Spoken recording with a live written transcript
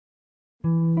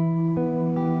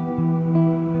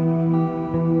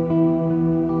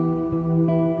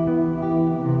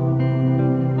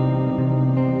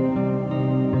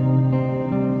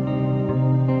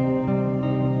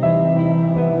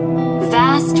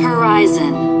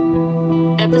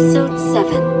Horizon, Episode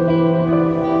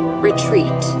 7, Retreat.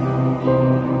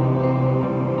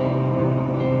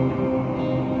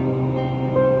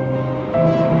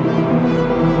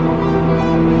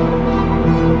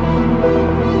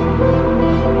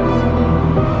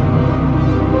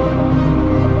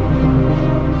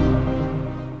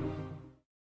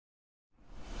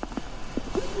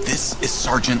 This is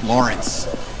Sergeant Lawrence.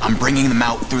 I'm bringing them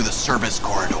out through the service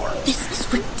corridor. This is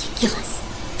ridiculous.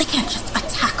 They can't just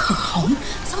attack her home.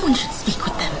 Someone should speak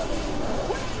with them.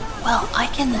 Well, I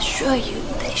can assure you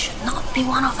they should not be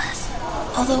one of us.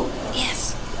 Although,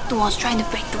 yes, the ones trying to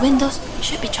break the windows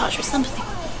should be charged with something.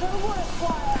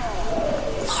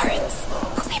 Lawrence,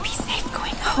 will they be safe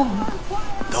going home?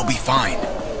 They'll be fine.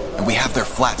 And we have their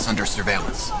flats under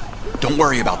surveillance. Don't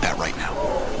worry about that right now.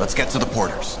 Let's get to the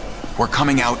porters. We're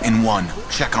coming out in 1.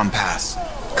 Check on pass.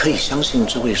 可以相信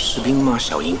这位士兵吗，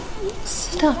小英？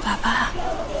是的，爸爸，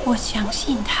我相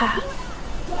信他。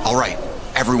 All right,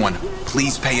 everyone,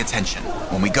 please pay attention.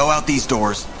 When we go out these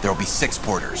doors, there will be 6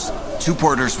 porters. 2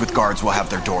 porters with guards will have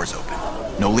their doors open.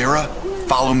 Nolira,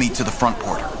 follow me to the front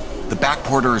porter. The back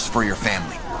porter is for your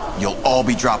family. You'll all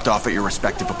be dropped off at your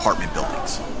respective apartment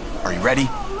buildings. Are you ready?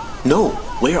 No,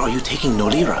 where are you taking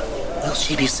Nolira? Will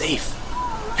she be safe?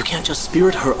 You can't just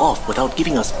spirit her off without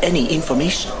giving us any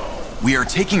information. We are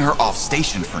taking her off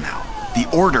station for now. The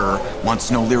Order wants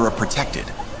Nolira protected,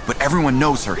 but everyone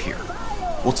knows her here.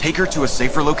 We'll take her to a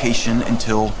safer location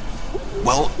until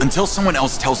someone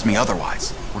else tells me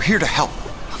otherwise. We're here to help.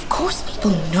 Of course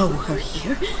people know her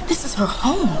here. This is her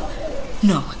home.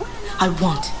 No, I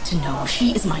want to know.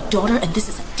 She is my daughter and this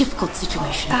is a difficult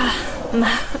situation.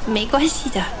 没关系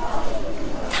的，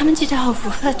他们知道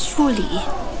如何处理，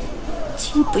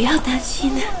请不要担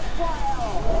心。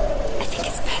I think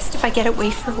it's best if I get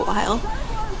away for a while.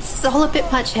 This is all a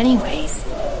bit much anyways.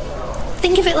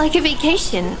 Think of it like a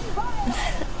vacation.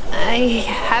 I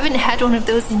haven't had one of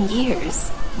those in years.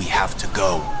 We have to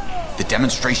go. The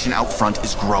demonstration out front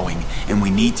is growing, and we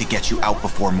need to get you out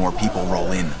before more people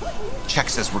roll in. Check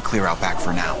says we're clear out back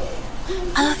for now.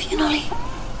 I love you, Nolly.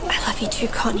 I love you too,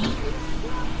 Connie.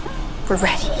 We're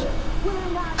ready.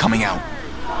 Coming out.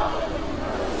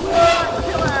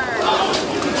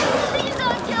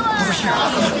 Over here.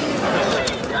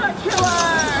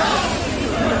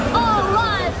 All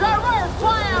lives are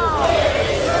worthwhile!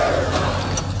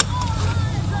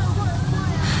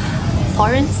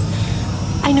 Lawrence,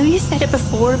 I know you said it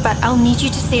before, but I'll need you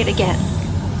to say it again.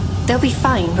 They'll be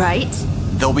fine, right?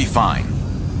 They'll be fine.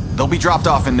 They'll be dropped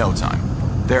off in no time.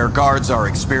 Their guards are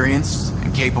experienced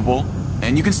and capable,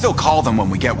 and you can still call them when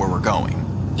we get where we're going.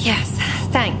 Yes,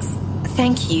 thanks.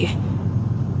 Thank you.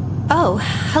 Oh,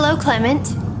 hello, Clément.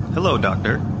 Hello,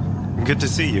 Doctor. Good to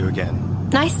see you again.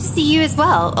 Nice to see you as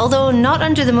well, although not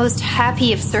under the most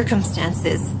happy of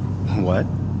circumstances. What?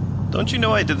 Don't you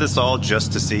know I did this all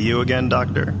just to see you again,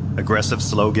 Doctor? Aggressive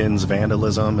slogans,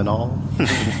 vandalism, and all?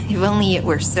 If only it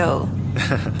were so.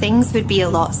 Things would be a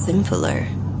lot simpler.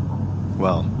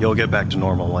 Well, you'll get back to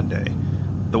normal one day.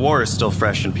 The war is still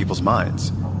fresh in people's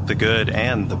minds. The good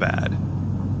and the bad.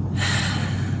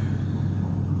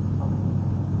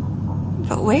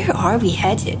 But where are we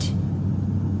headed?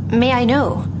 May I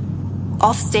know?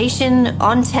 Off station,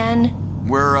 on 10?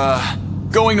 We're,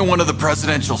 going to one of the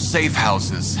presidential safe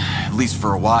houses, at least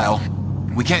for a while.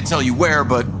 We can't tell you where,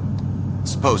 but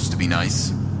it's supposed to be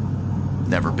nice.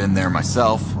 Never been there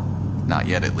myself. Not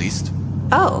yet, at least.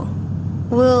 Oh.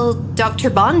 Will Dr.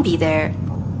 Bond be there?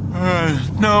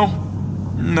 No.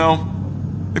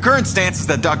 The current stance is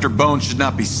that Dr. Bone should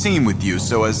not be seen with you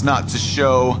so as not to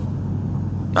show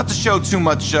too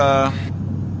much,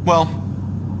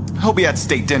 he'll be at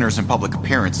state dinners and public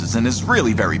appearances and is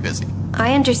really very busy.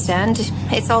 I understand.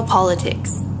 It's all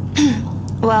politics.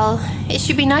 Well, it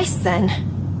should be nice then.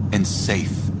 And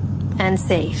safe. And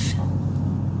safe.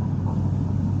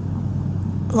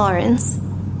 Lawrence,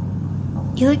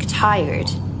 you look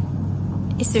tired.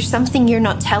 Is there something you're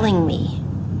not telling me?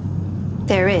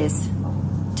 There is.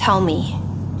 Tell me.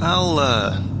 I'll,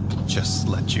 just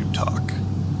let you talk.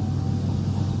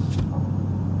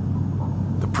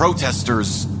 The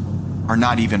protesters are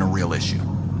not even a real issue.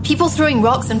 People throwing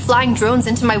rocks and flying drones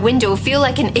into my window feel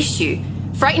like an issue.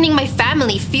 Frightening my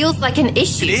family feels like an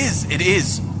issue. It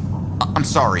is. I'm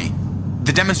sorry.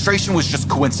 The demonstration was just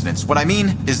coincidence. What I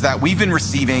mean is that we've been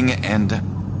receiving and,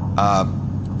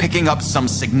 picking up some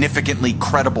significantly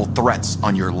credible threats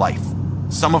on your life.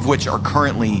 Some of which are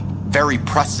currently very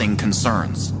pressing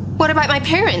concerns. What about my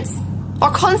parents?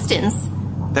 Or Constance?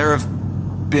 There have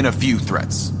been a few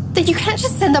threats. Then you can't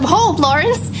just send them home,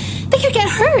 Lawrence. They could get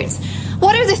hurt.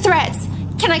 What are the threats?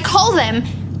 Can I call them?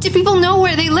 Do people know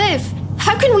where they live?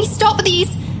 How can we stop these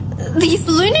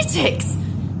lunatics?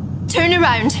 Turn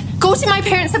around. Go to my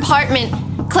parents' apartment.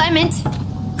 Clément!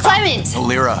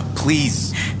 Nolira,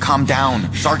 please, calm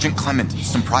down. Sergeant Clément,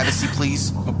 some privacy,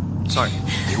 please. Oh, sorry.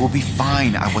 They will be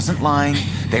fine. I wasn't lying.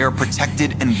 They are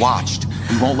protected and watched.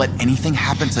 We won't let anything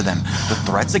happen to them. The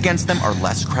threats against them are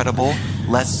less credible,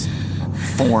 less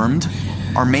formed.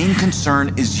 Our main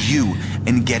concern is you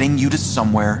and getting you to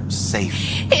somewhere safe.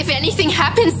 If anything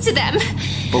happens to them...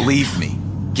 Believe me,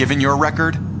 given your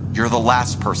record, you're the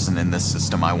last person in this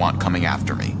system I want coming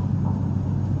after me.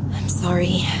 I'm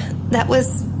sorry. That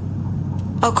was...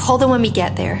 I'll call them when we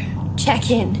get there.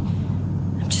 Check in.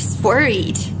 I'm just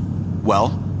worried. Well,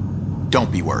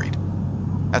 don't be worried.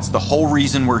 That's the whole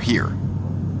reason we're here.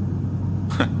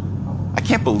 I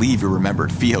can't believe you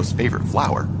remembered Fio's favorite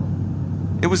flower.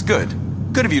 It was good.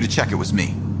 Good of you to check it was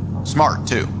me. Smart,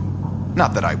 too.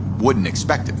 Not that I wouldn't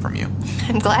expect it from you.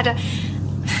 I'm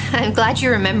glad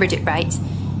you remembered it right.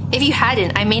 If you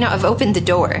hadn't, I may not have opened the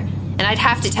door, and I'd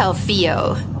have to tell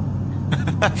Fio.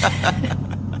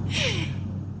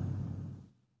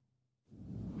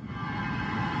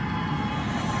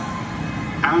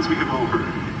 As we have all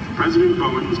heard, President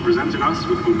Bowen has presented us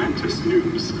with momentous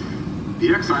news.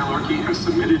 The Exilarchy has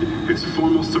submitted its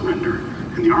formal surrender,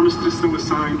 and the armistice that was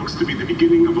signed looks to be the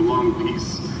beginning of a long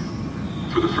peace.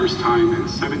 For the first time in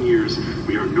 7 years,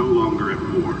 we are no longer at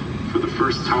war. For the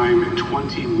first time in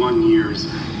 21 years,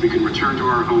 we can return to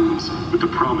our homes with the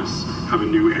promise of a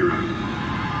new era.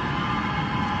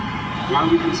 While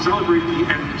we can celebrate the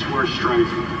end to our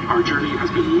strife, our journey has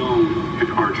been long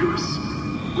and arduous.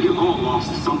 We have all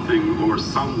lost something or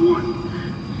someone,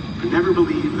 but never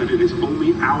believe that it is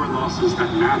only our losses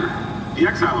that matter. The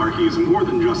Exilarchy is more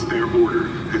than just their order,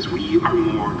 as we are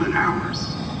more than ours.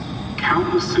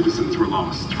 Countless citizens were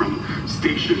lost, from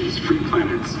stations, free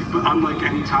planets, but unlike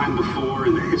any time before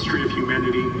in the history of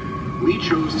humanity, we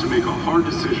chose to make a hard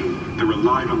decision that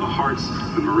relied on the hearts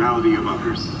and morality of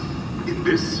others. In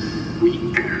this,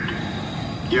 we erred.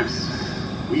 Yes,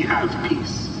 we have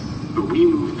peace, but we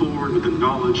move forward with the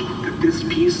knowledge that this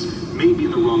peace may be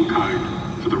the wrong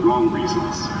kind, for the wrong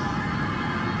reasons.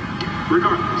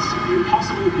 Regardless, the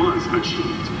impossible was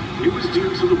achieved. It was due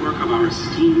to the work of our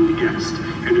esteemed guest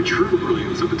and a true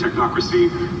brilliance of the technocracy,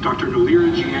 Dr. Nolira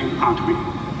Antwi.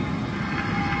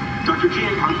 Dr.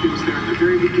 Antwi was there at the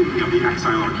very beginning of the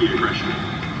Exilarchy aggression.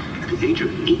 At the age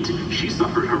of 8, she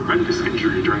suffered horrendous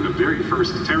injury during the very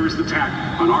first terrorist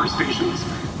attack on our stations.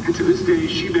 And to this day,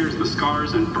 she bears the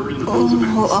scars and burden of those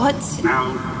events.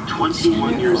 Now,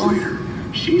 21 years later,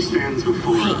 she stands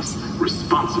before us,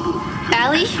 responsible for the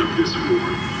end of this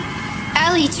war.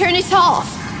 Allie, turn it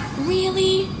off!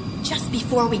 Really? Just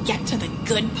before we get to the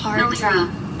good part? Nolira,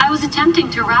 I was attempting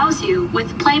to rouse you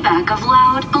with playback of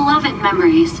loud, beloved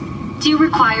memories. Do you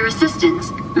require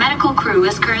assistance? Medical crew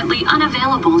is currently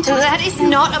unavailable to... That is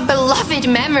not a beloved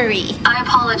memory. I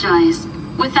apologize.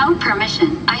 Without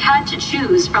permission, I had to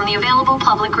choose from the available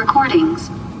public recordings.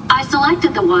 I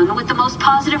selected the one with the most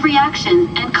positive reaction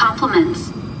and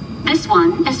compliments. This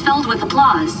one is filled with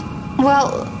applause.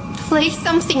 Well, play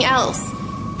something else.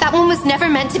 That one was never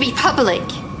meant to be public.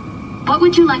 What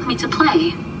would you like me to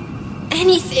play?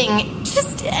 Anything.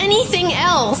 Just anything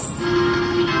else.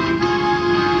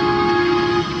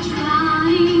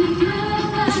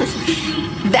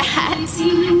 That.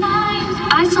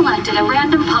 I selected a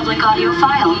random public audio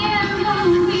file.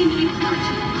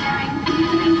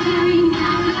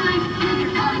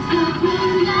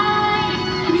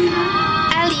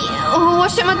 Allie, 我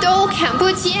什么都看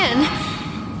不见.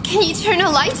 Can you turn a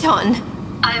light on?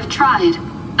 I have tried.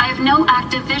 I have no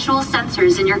active visual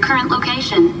sensors in your current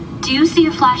location. Do you see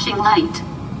a flashing light?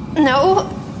 No.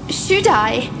 Should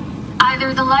I?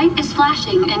 Either the light is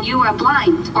flashing and you are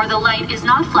blind, or the light is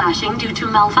not flashing due to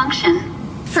malfunction.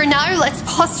 For now, let's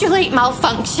postulate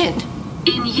malfunction.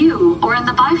 In you or in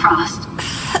the Bifrost?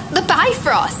 The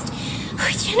Bifrost?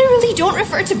 I generally don't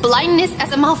refer to blindness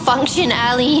as a malfunction,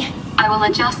 Allie. I will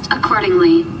adjust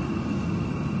accordingly.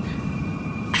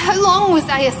 How long was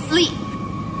I asleep?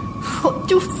 我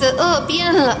肚子饿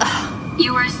变了.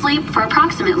 You were asleep for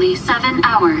approximately 7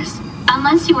 hours.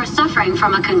 Unless you are suffering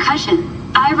from a concussion,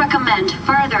 I recommend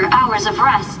further hours of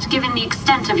rest given the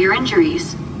extent of your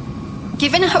injuries.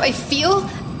 Given how I feel,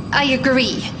 I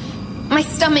agree. My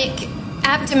stomach,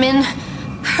 abdomen,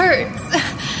 hurts.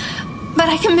 But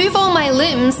I can move all my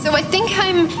limbs, so I think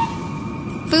I'm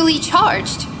fully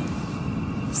charged.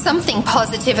 Something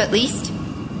positive, at least.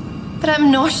 But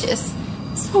I'm nauseous,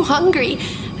 so hungry.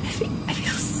 I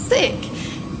feel sick.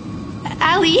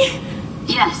 Allie?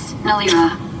 Yes,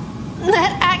 Nolira.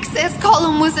 That access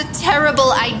column was a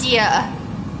terrible idea.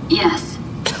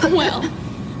 Well,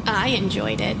 I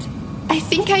enjoyed it. I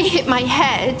think I hit my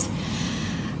head.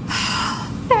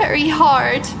 Very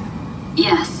hard.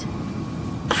 Yes.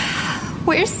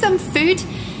 Where's some food?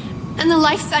 And the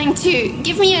life sign too.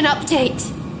 Give me an update.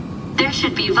 There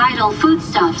should be vital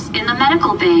foodstuffs in the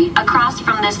medical bay across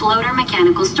from this loader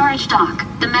mechanical storage dock.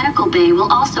 The medical bay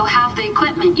will also have the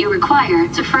equipment you require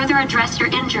to further address your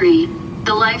injury.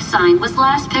 The life sign was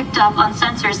last picked up on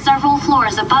sensors several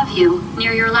floors above you,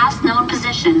 near your last known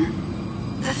position.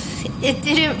 It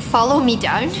didn't follow me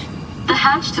down? The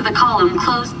hatch to the column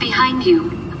closed behind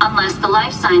you. Unless the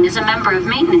life sign is a member of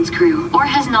maintenance crew or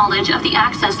has knowledge of the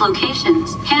access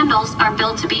locations, handles are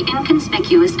built to be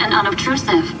inconspicuous and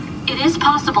unobtrusive. It is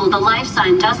possible the life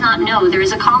sign does not know there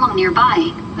is a column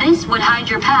nearby. This would hide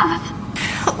your path.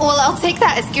 Well, I'll take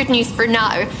that as good news for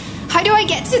now. How do I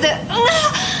get to the...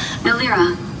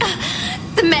 Nolira.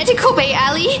 The medical bay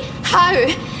alley? How?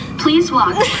 Please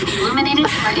walk to the illuminated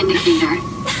door indicator.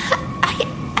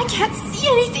 I can't see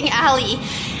anything, Allie.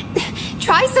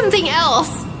 Try something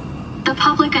else. The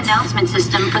public announcement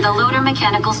system for the loader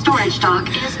mechanical storage dock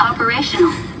is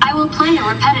operational. I will play a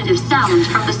repetitive sound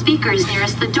from the speakers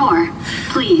nearest the door.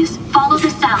 Please, follow the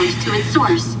sound to its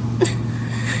source.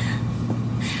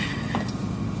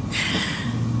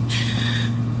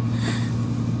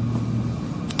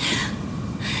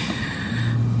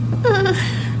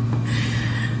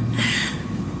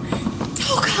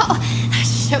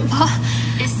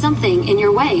 Is something in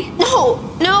your way?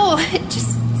 No,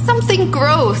 just something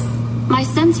gross. My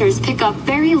sensors pick up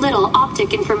very little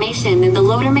optic information in the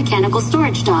loader mechanical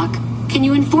storage dock. Can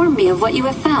you inform me of what you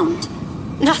have found?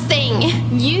 Nothing.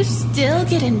 You still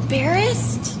get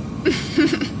embarrassed?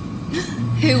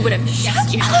 Who would have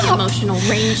guessed you had the emotional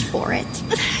range for it?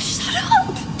 Shut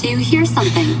up. Do you hear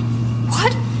something?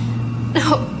 What?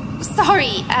 No,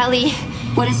 sorry, Allie.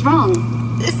 What is wrong?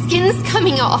 The skin's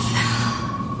coming off.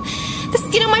 The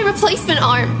skin on my replacement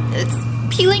arm. It's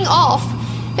peeling off.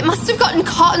 It must have gotten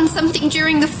caught in something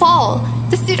during the fall.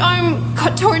 The suit arm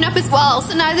got torn up as well,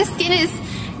 so now the skin is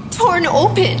torn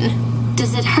open.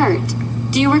 Does it hurt?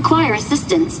 Do you require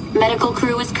assistance? Medical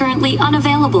crew is currently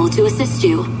unavailable to assist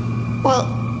you. Well,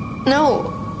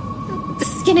 no. The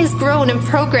skin is grown and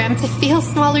programmed to feel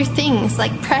smaller things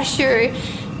like pressure,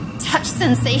 touch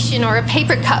sensation, or a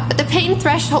paper cut, but the pain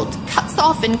threshold cuts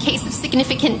off in case of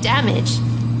significant damage.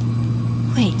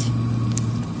 Wait.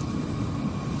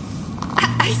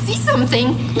 I see something.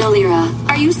 Nolira,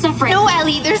 are you suffering? No,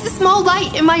 Allie, there's a small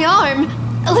light in my arm.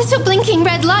 A little blinking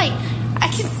red light. I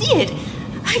can see it.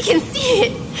 I can see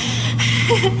it.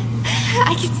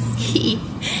 I can see.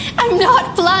 I'm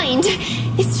not blind.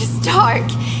 It's just dark.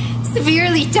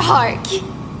 Severely dark.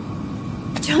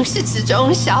 正是之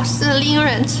中小事令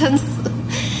人沉思，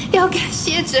要感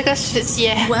谢这个世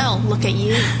界。 Well, look at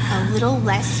you, a little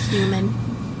less human.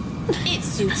 It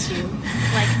suits you,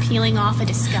 like peeling off a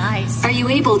disguise. Are you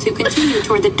able to continue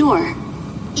toward the door?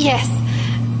 Yes.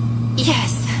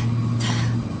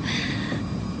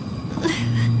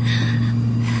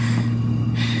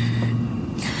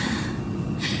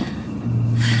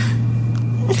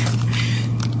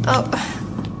 Oh,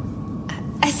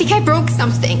 I think I broke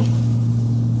something.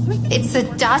 It's a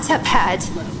data pad.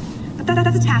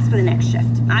 That's a task for the next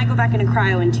shift. I go back into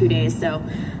cryo in 2 days, so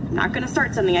I'm not gonna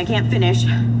start something I can't finish.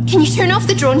 Can you turn off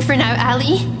the drone for now,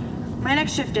 Allie? My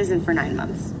next shift isn't for 9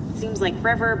 months. Seems like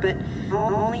forever, but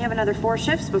I'll only have another 4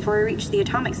 shifts before we reach the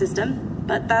atomic system.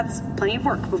 But that's plenty of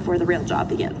work before the real job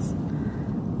begins.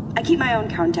 I keep my own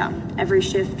countdown, every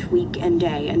shift, week, and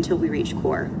day until we reach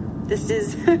core. This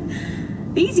is the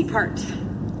easy part.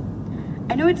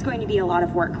 I know it's going to be a lot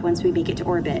of work once we make it to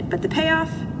orbit, but the payoff...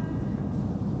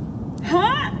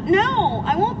 Huh? No,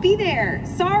 I won't be there.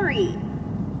 Sorry.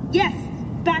 Yes,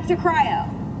 back to cryo.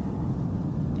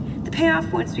 The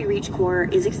payoff once we reach core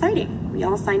is exciting. We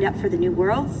all signed up for the new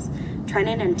worlds,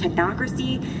 Trenin and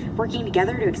technocracy, working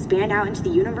together to expand out into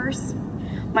the universe.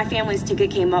 My family's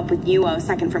ticket came up with Yeow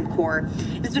second from core.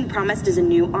 It's been promised as a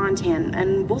new Ontan,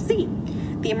 and we'll see.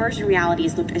 The immersion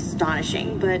realities looked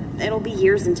astonishing, but it'll be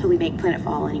years until we make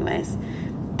planetfall anyways.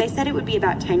 They said it would be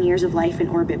about 10 years of life in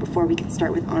orbit before we could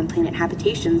start with on-planet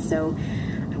habitation, so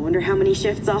I wonder how many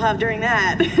shifts I'll have during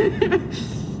that.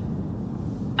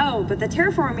 Oh, but the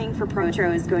terraforming for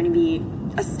Protro is going to be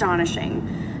astonishing.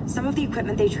 Some of the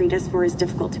equipment they trade us for is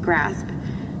difficult to grasp.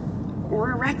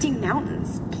 We're erecting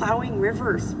mountains, plowing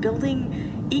rivers,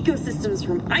 building ecosystems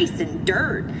from ice and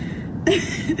dirt.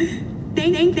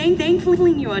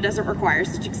 Thankfully, Yeow doesn't require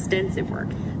such extensive work.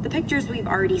 The pictures we've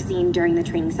already seen during the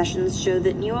training sessions show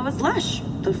that Yeow is lush.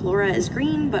 The flora is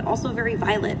green, but also very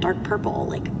violet, dark purple,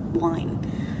 like wine.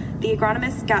 The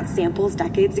agronomists got samples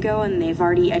decades ago, and they've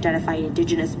already identified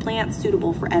indigenous plants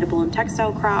suitable for edible and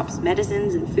textile crops,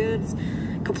 medicines, and foods.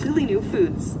 Completely new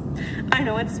foods. I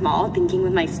know it's small, thinking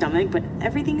with my stomach, but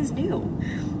everything is new.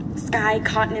 Sky,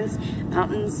 continents,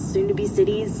 mountains, soon-to-be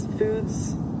cities,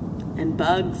 foods, and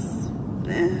bugs.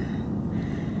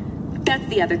 That's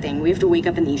the other thing. We have to wake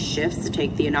up in these shifts to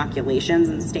take the inoculations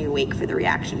and stay awake for the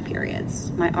reaction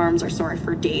periods. My arms are sore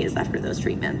for days after those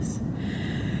treatments.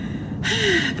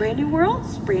 Brand new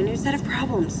worlds, brand new set of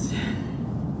problems.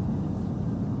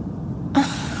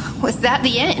 Was that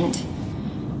the end?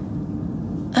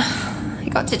 I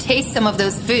got to taste some of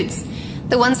those foods.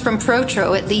 The ones from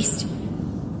Protro, at least.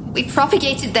 We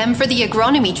propagated them for the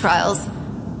agronomy trials.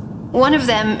 One of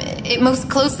them, it most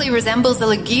closely resembles a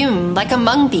legume, like a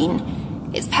mung bean.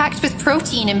 It's packed with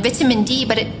protein and vitamin D,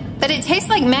 but it tastes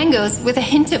like mangoes with a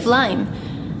hint of lime.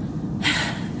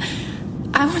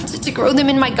 I wanted to grow them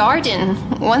in my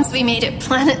garden, once we made it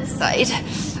planet-side.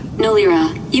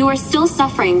 Nolira, you are still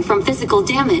suffering from physical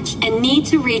damage and need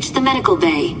to reach the medical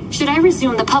bay. Should I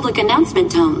resume the public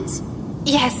announcement tones?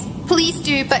 Yes, please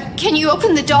do, but can you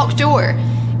open the dock door?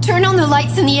 Turn on the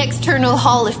lights in the external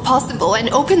hall if possible, and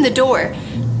open the door.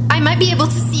 I might be able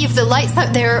to see if the lights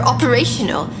out there are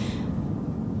operational.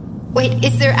 Wait,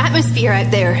 is there atmosphere out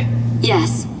there?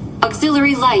 Yes.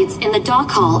 Auxiliary lights in the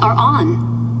dock hall are on.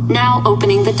 Now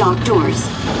opening the dock doors.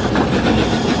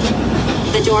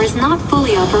 The door is not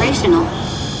fully operational.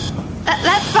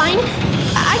 That's fine.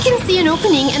 I can see an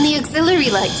opening in the auxiliary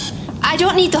lights. I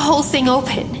don't need the whole thing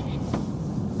open.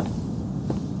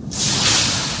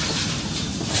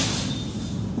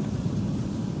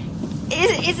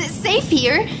 Is it safe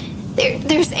here?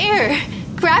 There's air,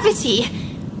 gravity.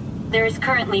 There is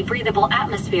currently breathable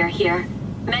atmosphere here.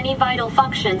 Many vital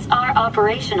functions are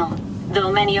operational,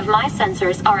 though many of my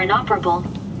sensors are inoperable.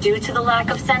 Due to the lack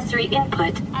of sensory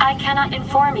input, I cannot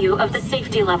inform you of the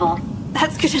safety level.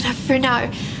 That's good enough for now.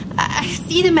 I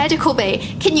see the medical bay.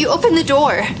 Can you open the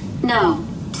door? No.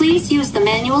 Please use the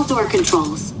manual door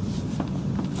controls.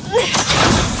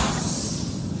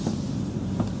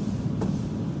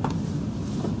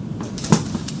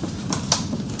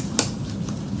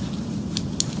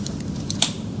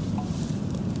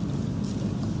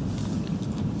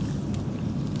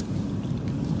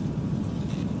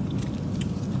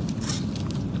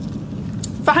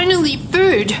 Finally,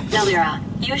 food! Nolira,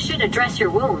 you should address your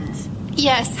wounds.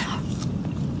 Yes,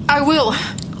 I will.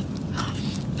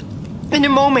 In a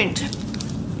moment.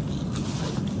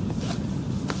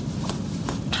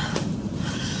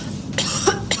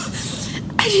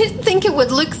 I didn't think it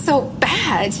would look so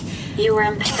bad. You were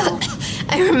impaled.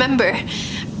 I remember.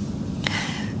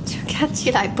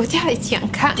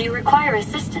 Do you require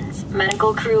assistance?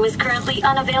 Medical crew is currently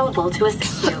unavailable to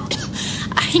assist you.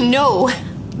 I know.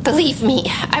 Believe me,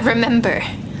 I remember.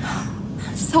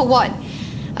 So what?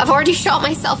 I've already shot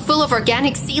myself full of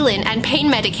organic sealant and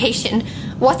pain medication.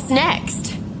 What's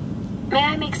next? May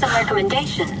I make some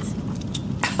recommendations?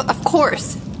 Of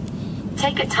course.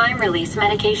 Take a time-release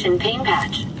medication pain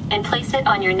patch and place it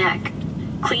on your neck.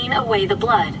 Clean away the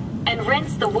blood and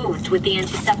rinse the wound with the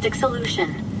antiseptic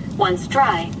solution. Once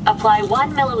dry, apply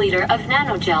 1 milliliter of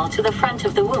nanogel to the front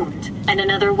of the wound and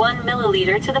another 1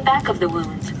 milliliter to the back of the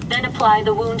wound. Then apply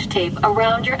the wound tape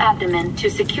around your abdomen to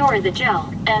secure the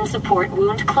gel and support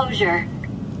wound closure.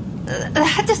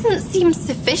 That doesn't seem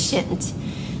sufficient.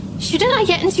 Shouldn't I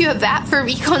get into a vat for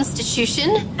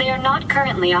reconstitution? They are not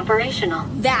currently operational.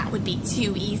 That would be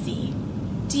too easy.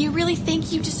 Do you really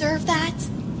think you deserve that?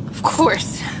 Of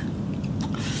course.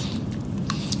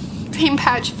 Pain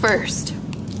patch first.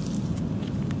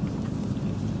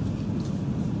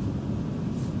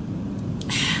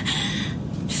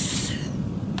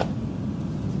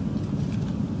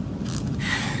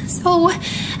 So,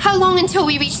 how long until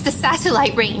we reach the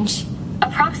satellite range?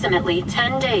 Approximately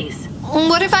 10 days.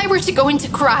 What if I were to go into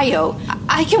cryo?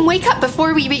 I can wake up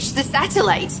before we reach the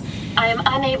satellite. I am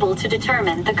unable to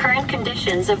determine the current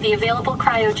conditions of the available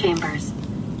cryo chambers.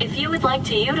 If you would like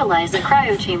to utilize a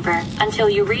cryo chamber until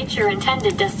you reach your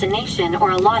intended destination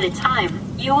or allotted time,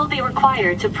 you will be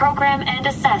required to program and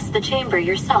assess the chamber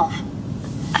yourself.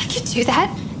 I could do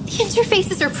that. The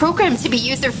interfaces are programmed to be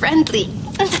user-friendly.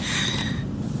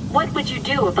 What would you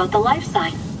do about the life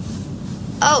sign?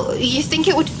 Oh, you think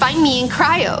it would find me in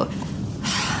cryo?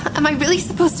 Am I really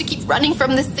supposed to keep running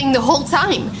from this thing the whole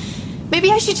time?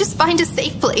 Maybe I should just find a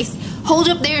safe place, hold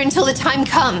up there until the time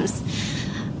comes.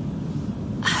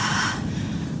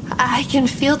 I can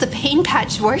feel the pain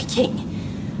patch working.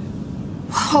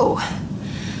 Whoa.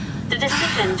 The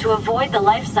decision to avoid the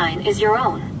life sign is your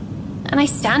own. And I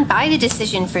stand by the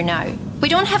decision for now. We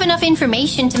don't have enough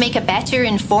information to make a better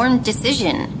informed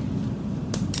decision.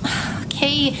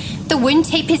 Okay, the wound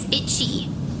tape is itchy.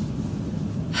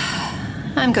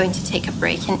 I'm going to take a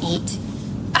break and eat.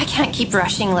 I can't keep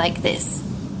rushing like this.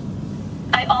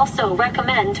 I also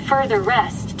recommend further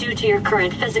rest due to your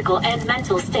current physical and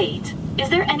mental state. Is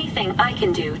there anything I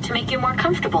can do to make you more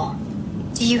comfortable?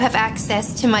 Do you have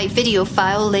access to my video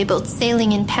file labeled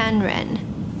Sailing in Panren?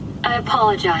 I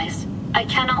apologize. I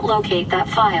cannot locate that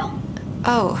file.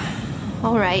 Oh,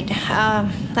 alright.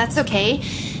 That's okay.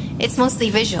 It's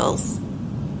mostly visuals.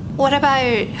 What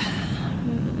about...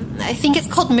 I think it's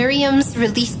called Miriam's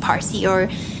release party, or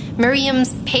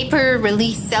Miriam's paper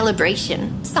release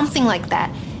celebration. Something like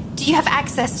that. Do you have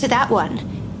access to that one?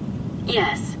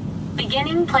 Yes.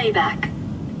 Beginning playback.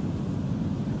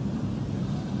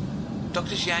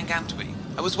 Dr. Jiang Antwi,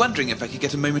 I was wondering if I could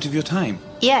get a moment of your time.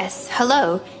 Yes,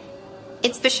 hello.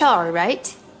 It's Bashar,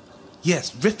 right?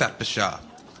 Yes, Rifat Bashar.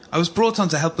 I was brought on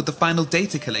to help with the final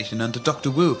data collation under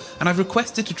Dr. Wu, and I've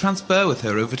requested to transfer with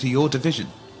her over to your division.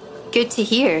 Good to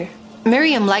hear.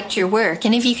 Miriam liked your work,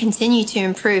 and if you continue to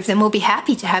improve, then we'll be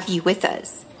happy to have you with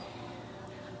us.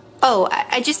 Oh,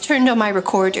 I just turned on my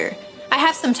recorder. I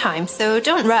have some time, so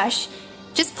don't rush.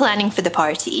 Just planning for the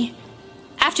party.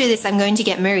 After this, I'm going to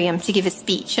get Miriam to give a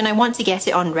speech, and I want to get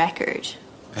it on record.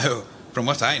 Oh, from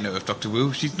what I know of Dr.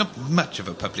 Wu, she's not much of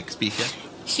a public speaker.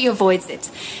 She avoids it,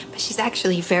 but she's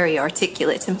actually very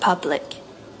articulate in public.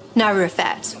 Now,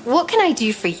 Rafat, what can I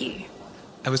do for you?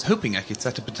 I was hoping I could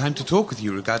set up a time to talk with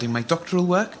you regarding my doctoral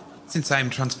work. Since I am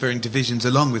transferring divisions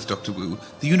along with Dr. Wu,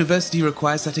 the university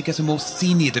requires that I get a more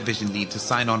senior division lead to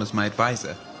sign on as my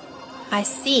advisor. I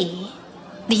see.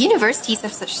 The universities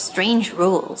have such strange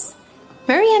rules.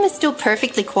 Miriam is still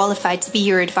perfectly qualified to be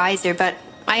your advisor, but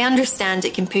I understand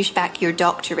it can push back your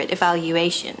doctorate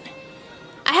evaluation.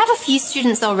 I have a few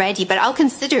students already, but I'll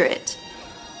consider it.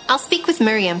 I'll speak with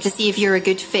Miriam to see if you're a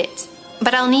good fit,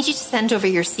 but I'll need you to send over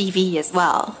your CV as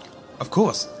well. Of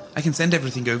course. I can send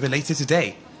everything over later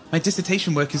today. My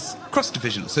dissertation work is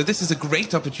cross-divisional, so this is a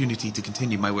great opportunity to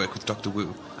continue my work with Dr.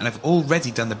 Wu, and I've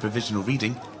already done the provisional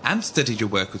reading and studied your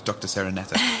work with Dr.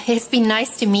 Serenetta. It's been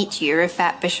nice to meet you,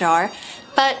 Rafat Bashar,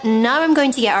 but now I'm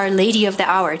going to get Our Lady of the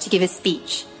Hour to give a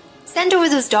speech. Send over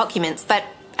those documents, but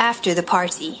after the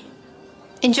party.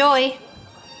 Enjoy!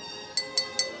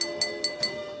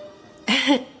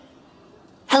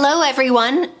 Hello,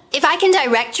 everyone. If I can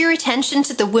direct your attention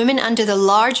to the woman under the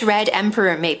large red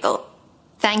emperor maple.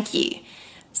 Thank you.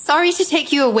 Sorry to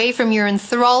take you away from your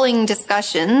enthralling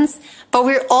discussions, but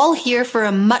we're all here for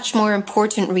a much more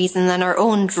important reason than our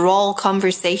own droll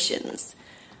conversations.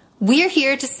 We're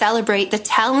here to celebrate the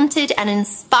talented and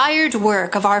inspired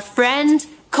work of our friend,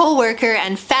 co-worker,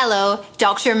 and fellow,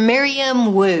 Dr.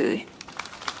 Miriam Wu.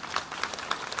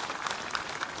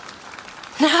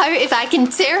 Now, if I can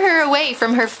tear her away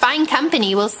from her fine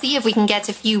company, we'll see if we can get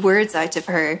a few words out of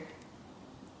her.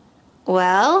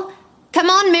 Well, come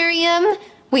on, Miriam.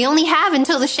 We only have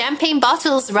until the champagne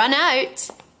bottles run out.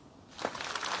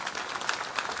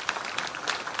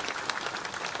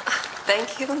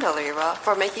 Thank you, Nolira,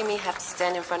 for making me have to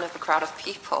stand in front of a crowd of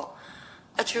people.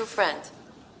 A true friend.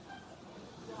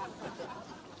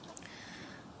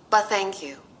 But thank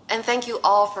you, and thank you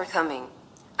all for coming.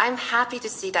 I'm happy to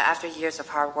see that after years of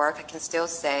hard work, I can still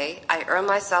say I earned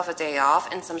myself a day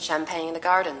off and some champagne in the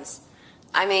gardens.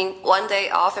 I mean, 1 day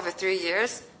off every 3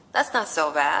 years? That's not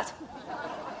so bad.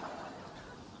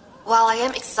 While I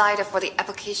am excited for the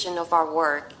application of our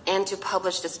work and to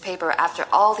publish this paper after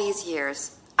all these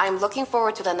years, I'm looking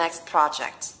forward to the next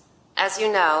project. As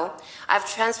you know,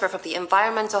 I've transferred from the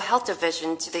Environmental Health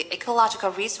Division to the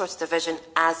Ecological Resource Division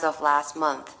as of last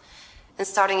month. And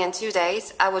starting in 2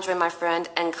 days, I will join my friend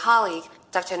and colleague,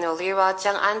 Dr. Nolira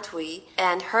Eck,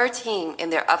 and her team in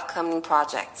their upcoming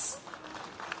projects.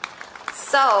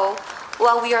 So,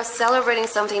 while we are celebrating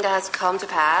something that has come to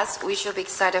pass, we should be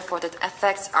excited for the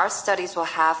effects our studies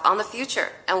will have on the future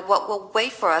and what will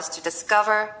wait for us to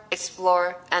discover,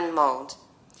 explore, and mold.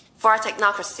 For our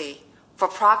technocracy, for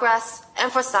progress,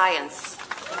 and for science.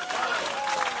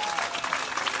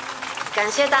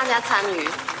 感谢大家参与，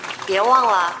别忘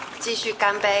了继续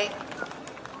干杯。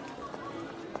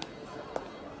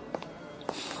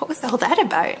 What was all that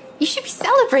about? You should be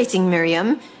celebrating,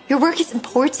 Miriam. Your work is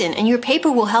important, and your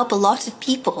paper will help a lot of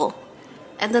people.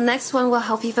 And the next one will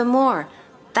help even more.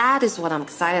 That is what I'm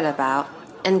excited about,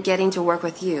 and getting to work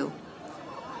with you.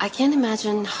 I can't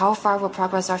imagine how far we'll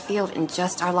progress our field in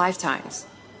just our lifetimes.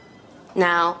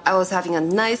 Now, I was having a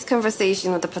nice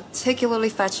conversation with a particularly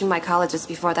fetching mycologist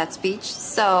before that speech,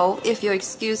 so if you'll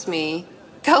excuse me...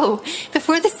 Go,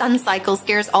 before the sun cycle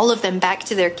scares all of them back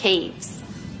to their caves.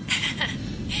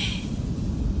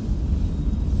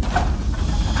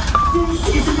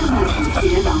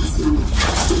 emergency announcement.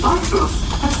 The Bifrost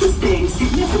has sustained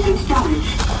significant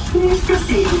damage. Please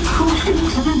proceed with caution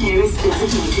to the nearest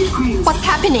designated green zone. What's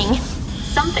happening?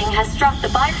 Something has struck the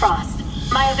Bifrost.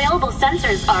 My available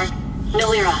sensors are...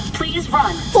 Nolira, please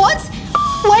run. What?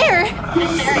 Where?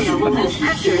 This area will lose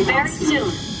pressure very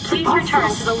soon. Please return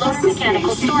to the lower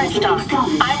mechanical storage dock.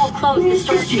 I will close the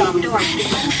storage dock door.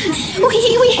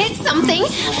 We hit something.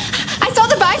 I thought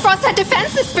the Bifrost had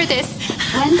defenses for this.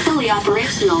 When fully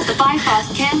operational, the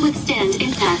Bifrost can withstand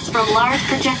impacts from large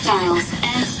projectiles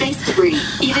and space debris,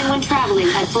 even when traveling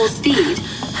at full speed.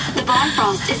 The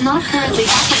Bifrost is not currently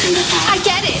activated. I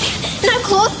get it. Now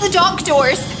close the dock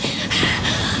doors.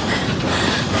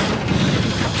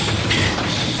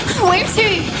 Where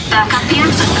to? Back up the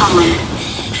access column.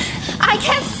 I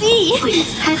can't see.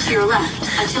 Please head to your left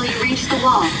until you reach the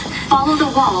wall. Follow the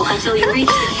wall until you reach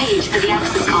the cage for the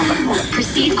access column.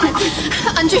 Proceed quickly.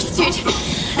 Understood.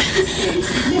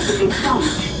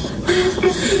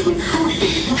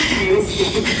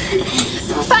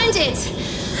 Find it.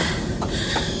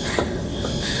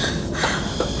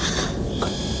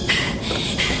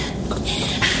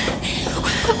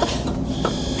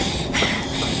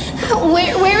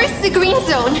 Where is the green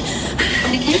zone?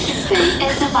 Communications bay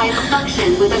is a vital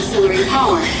function with auxiliary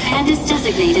power and is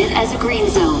designated as a green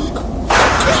zone.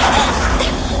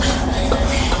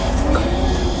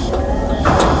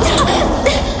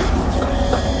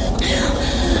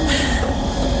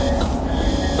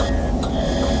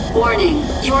 Warning,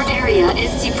 your area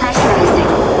is depressurizing.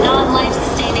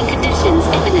 Non-life-sustaining conditions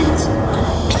imminent.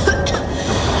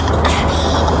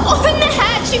 Open the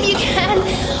hatch if you can,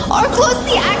 or close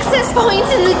the access point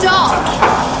in the dock.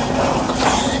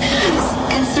 Please,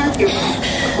 conserve your breath.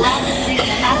 Rapidly the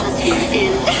atmosphere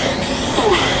in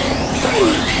 4, 3,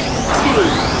 2,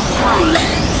 1.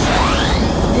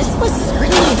 This was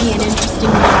certainly be an interesting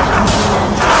way to come to an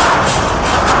end.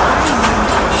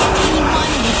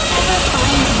 Anyone would ever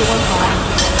find your body,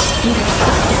 either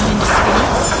stuck down into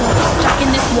space or stuck in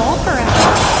this wall forever.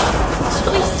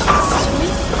 Choices.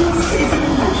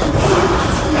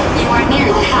 You are near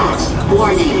the hatch.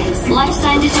 Warning. Life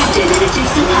sign detected in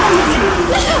adjacent area.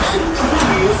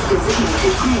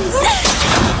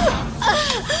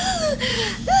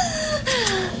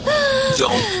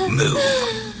 Don't move.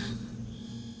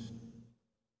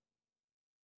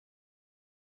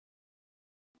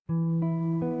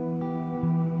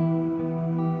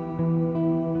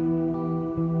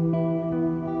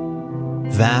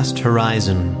 Vast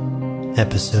Horizon,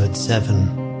 Episode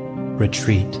 7,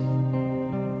 Retreat.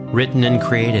 Written and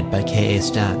created by K.A.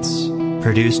 Statz.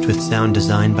 Produced with sound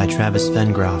design by Travis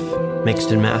Vengroff.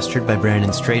 Mixed and mastered by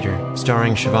Brandon Strader.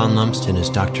 Starring Siobhan Lumsden as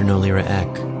Dr. Nolira Eck.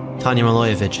 Tanja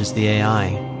Milojevic as the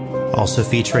AI. Also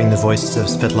featuring the voices of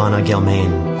Svetlana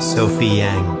Gelmain, Sophie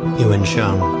Jiang, Ewan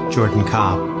Chung, Jordan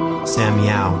Cobb, Sam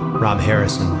Yeow, Rob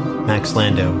Harrison, Max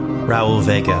Lando, Raul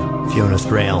Vega, Fiona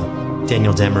Thraille,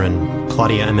 Daniel Demerin,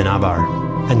 Klaudia Amenábar,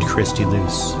 and Christy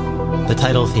Luse. The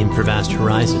title theme for Vast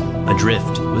Horizon,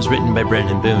 Adrift, was written by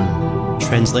Brendan Boone.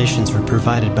 Translations were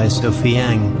provided by Sophie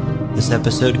Jiang. This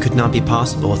episode could not be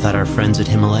possible without our friends at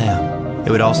Himalaya. It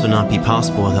would also not be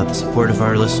possible without the support of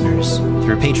our listeners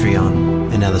through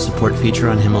Patreon and now the support feature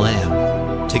on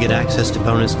Himalaya. To get access to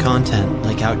bonus content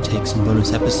like outtakes and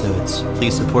bonus episodes,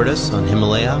 please support us on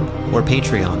Himalaya or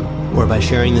Patreon, or by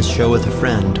sharing this show with a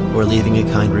friend or leaving a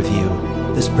kind review.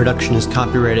 This production is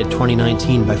copyrighted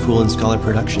 2019 by Fool and Scholar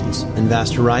Productions, and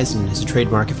Vast Horizon is a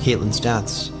trademark of Caitlin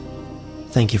Statz.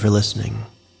 Thank you for listening.